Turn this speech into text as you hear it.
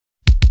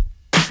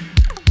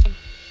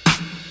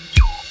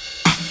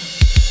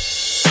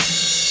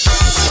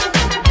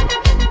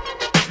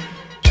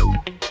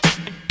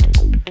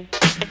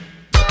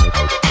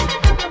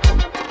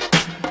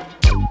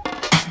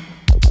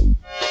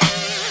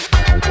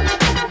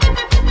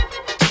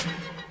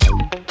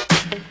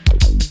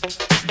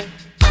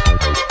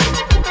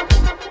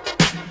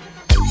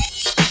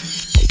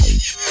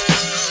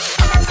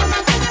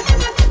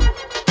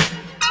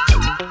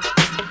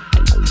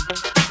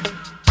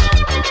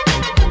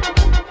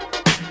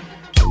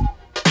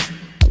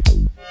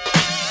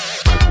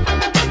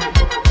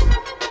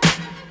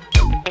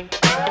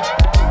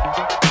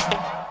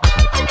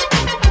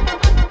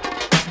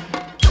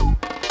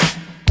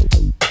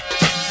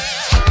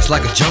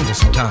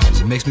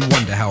makes me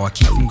wonder how I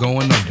keep from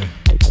going under.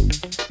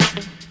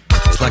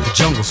 It's like a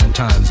jungle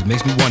sometimes, it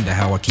makes me wonder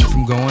how I keep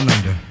from going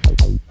under.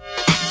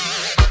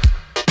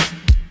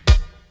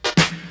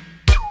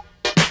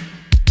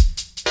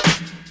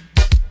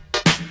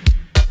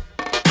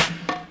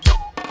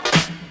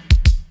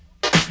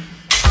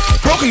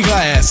 Broken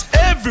glass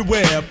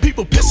everywhere,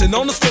 people pissing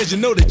on the stage, you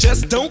know they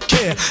just don't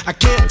care. I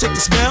can't take the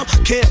smell,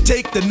 can't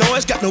take the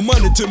noise, got no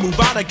money to move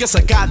out, I guess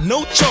I got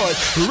no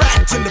choice.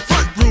 Rats in the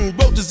front room,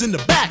 roaches in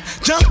the back,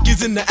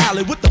 junkies in the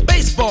alley with the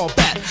baseball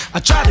bat. I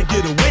tried to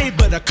get away,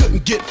 but I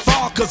couldn't get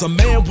far, cause a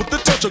man with a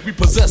tow truck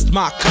repossessed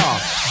my car.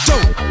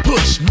 Don't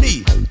push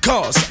me,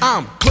 cause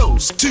I'm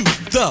close to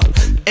the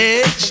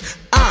edge.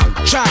 I'm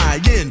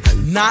trying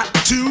not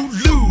to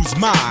lose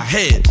my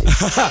head.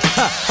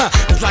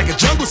 It's like a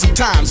jungle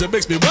sometimes, it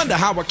makes me wonder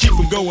how I keep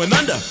from going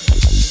under.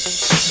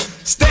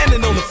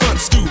 Standing on the front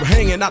stoop,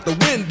 hanging out the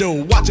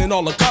window, watching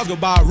all the cars go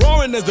by,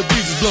 roaring as the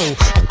breezes blow.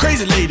 A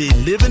crazy lady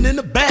living in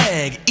a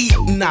bag,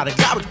 eating out of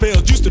garbage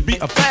pails, used to be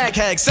a fag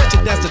hag, such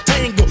a dance to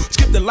tango,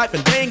 skipped the life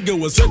and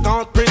dango. A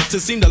zircon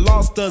princess seemed to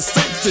lost her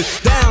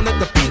senses, down at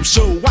the peep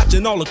show,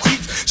 watching all the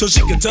creeps, so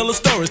she could tell her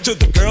stories to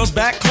the girls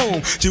back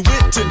home. She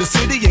went to the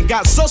city and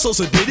got so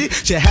did it.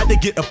 She had to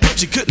get a pimp,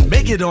 she couldn't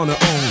make it on her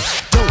own.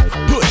 Don't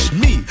push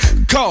me,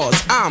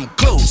 cause I'm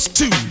close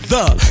to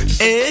the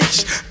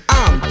edge.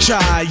 I'm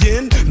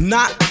trying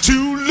not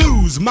to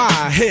lose my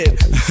head.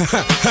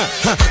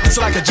 It's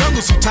like a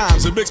jungle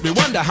sometimes, it makes me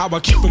wonder how I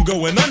keep from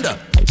going under.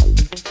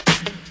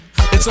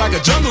 It's like a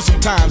jungle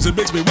sometimes, it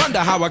makes me wonder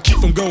how I keep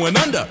from going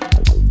under.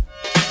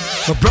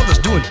 My brother's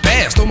doing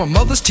bad, stole my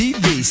mother's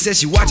TV. Says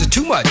she watches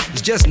too much,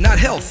 it's just not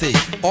healthy.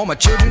 All my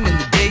children in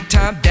the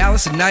daytime,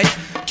 Dallas at night.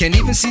 Can't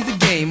even see the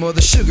game or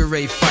the Sugar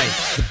Ray fight.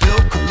 The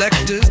bill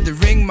collectors, they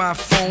ring my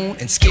phone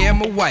and scare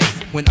my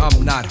wife when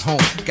I'm not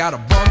home. Got a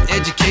bum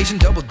education,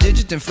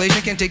 double-digit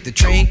inflation. Can't take the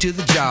train to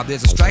the job,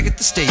 there's a strike at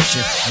the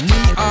station.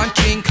 Neon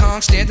King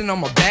Kong standing on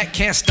my back,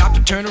 can't stop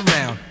to turn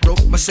around.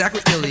 Broke my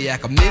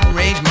sacroiliac, a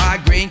mid-range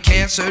migraine,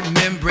 cancer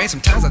membrane.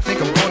 Sometimes I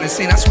think I'm going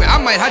insane, I swear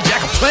I might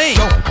hijack a plane.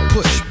 Don't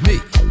push me,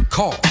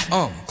 cause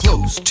I'm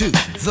close to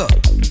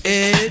the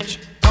edge.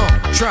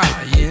 I'm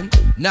trying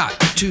not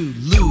to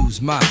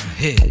lose my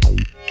head.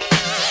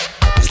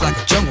 It's like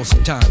a jungle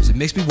sometimes, it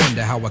makes me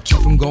wonder how I keep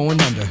from going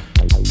under.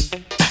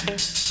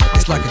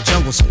 It's like a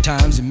jungle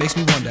sometimes, it makes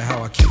me wonder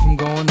how I keep from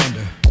going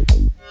under.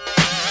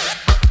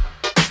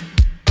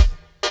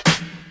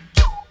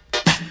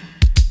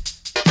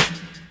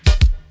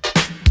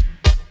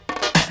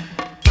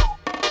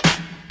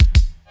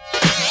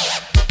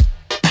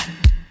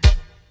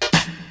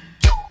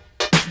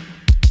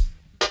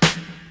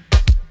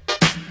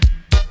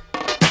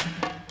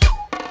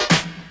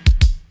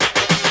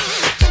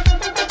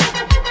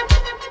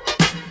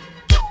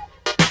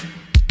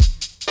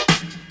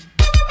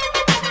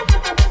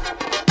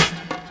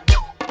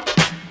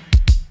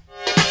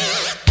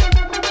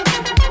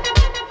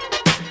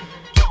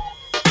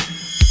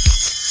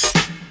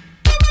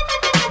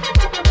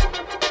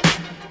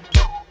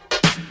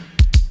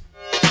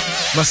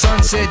 My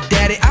son said,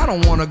 "Daddy, I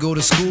don't wanna go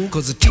to school,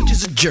 cause the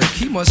teacher's a jerk.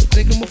 He must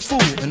think I'm a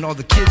fool, and all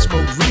the kids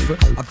smoke reefer.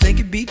 I think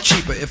it'd be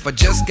cheaper if I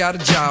just got a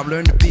job,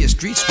 learn to be a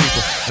street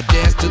sweeper. I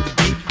dance to the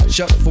beat,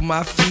 shuffle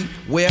my feet,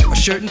 wear a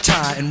shirt and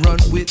tie, and run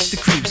with the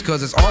creeps.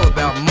 Cause it's all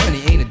about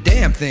money, ain't a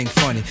damn thing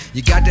funny.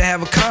 You got to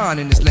have a con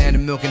in this land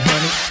of milk and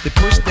honey. They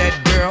pushed that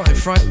girl in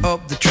front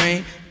of the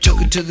train, took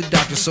her to the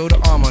doctor, sewed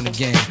her arm on the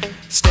game.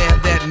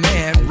 Stabbed that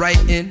man right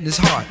in his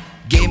heart,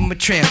 gave him a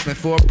transplant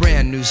for a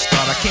brand new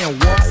start. I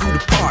can't walk through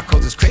the park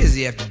cause it's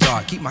crazy after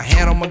dark. Keep my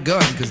hand on my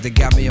gun cause they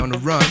got me on the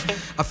run.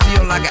 I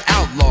feel like an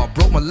outlaw,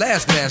 broke my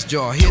last glass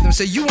jaw. Hear them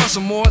say, you want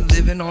some more?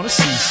 Living on a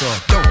seesaw.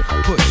 Don't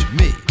push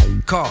me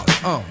cause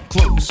I'm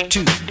close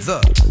to the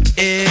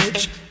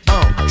edge.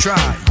 I'm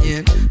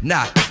trying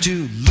not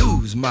to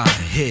lose my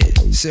head.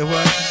 Say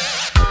what?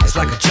 It's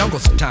like a jungle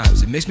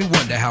sometimes, it makes me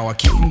wonder how I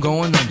keep from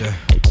going under.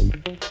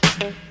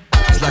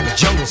 It's like a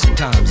jungle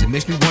sometimes, it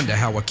makes me wonder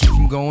how I keep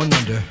from going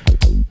under.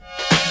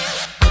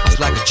 It's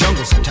like a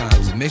jungle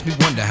sometimes, it makes me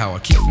wonder how I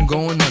keep from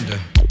going under.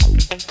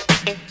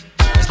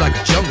 It's like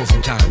a jungle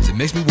sometimes, it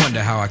makes me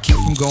wonder how I keep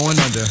from going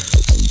under.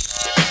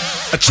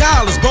 A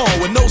child is born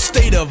with no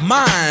state of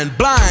mind,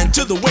 blind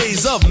to the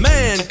ways of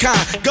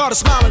mankind. God is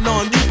smiling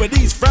on you, but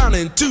he's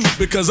frowning too,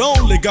 because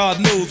only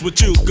God knows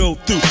what you'll go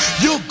through.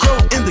 You'll grow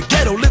in the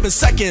ghetto, living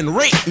second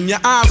rate, and your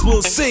eyes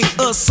will sing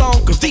a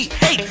song of deep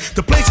hate.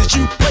 The places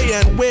you play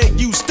and where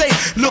you stay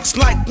looks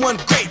like one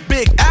great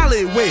big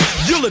alleyway.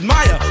 You'll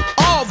admire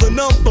all the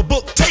number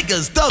book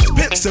takers, thugs,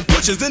 pimps, and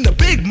pushers, and the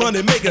big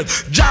money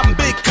makers, driving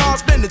big cars,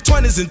 spending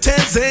 20s and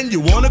 10s, and you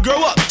wanna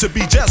grow up to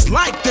be just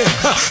like them.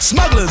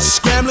 Smugglers,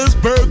 scramblers,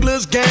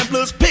 burglars,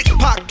 gamblers,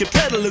 pickpocket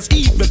peddlers,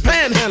 even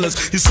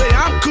panhandlers. You say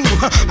I'm cool,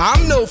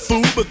 I'm no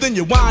fool, but then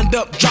you wind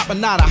up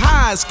dropping out of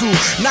high school.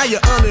 Now you're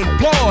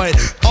unemployed,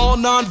 all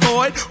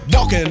non-void,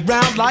 walking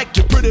around like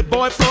your pretty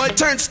boy Floyd.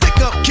 Turned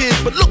stick-up kid,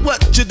 but look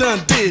what you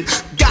done did.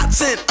 Got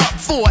sent up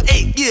for an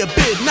 8-year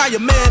bid. Now your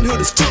manhood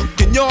is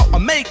took and you're a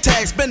make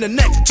tag. Spend the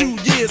next 2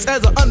 years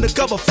as an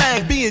undercover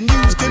fag, being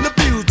used and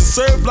abused to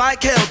serve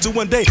like hell. Till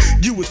one day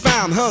you was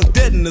found hung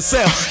dead in a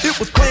cell. It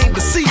was plain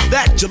to see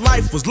that your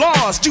life was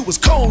lost. You was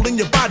cold and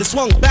your body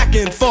swung back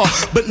and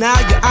forth. But now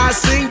your eyes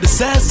sing the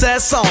sad,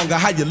 sad song of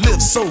how you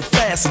live so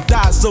fast and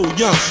die so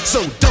young.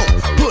 So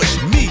don't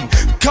push me,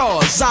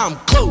 cause I'm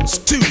close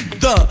to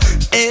the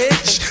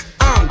edge.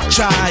 I'm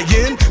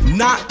trying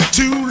not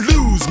to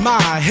lose my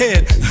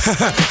head.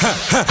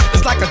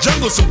 It's like a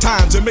jungle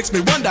sometimes, it makes me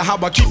wonder how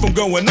I keep from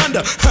going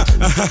under.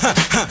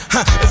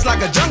 It's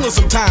like a jungle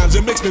sometimes,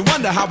 it makes me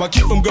wonder how I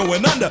keep from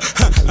going under.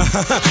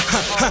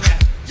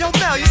 Yo,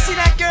 Mel, you see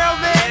that girl,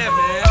 man? Yeah,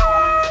 man.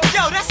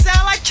 Yo, that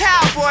sound like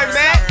Cowboy,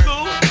 man.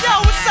 Cool.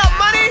 Yo, what's up,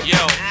 money? Yo.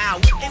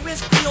 Hey,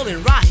 where's Cleo and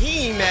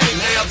Raheem, man?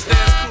 They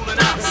upstairs cooling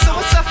out. So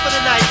what's up for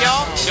the night,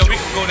 y'all? Yo, we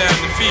can go down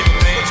to the Fever,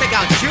 man. Check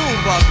out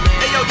Junebug, man.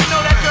 Hey, yo, you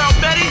know that girl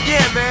Betty?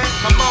 Yeah, man.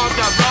 My mom's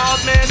got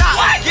balls, man. Not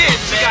again,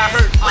 She man. got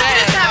hurt When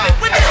did this happen?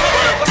 When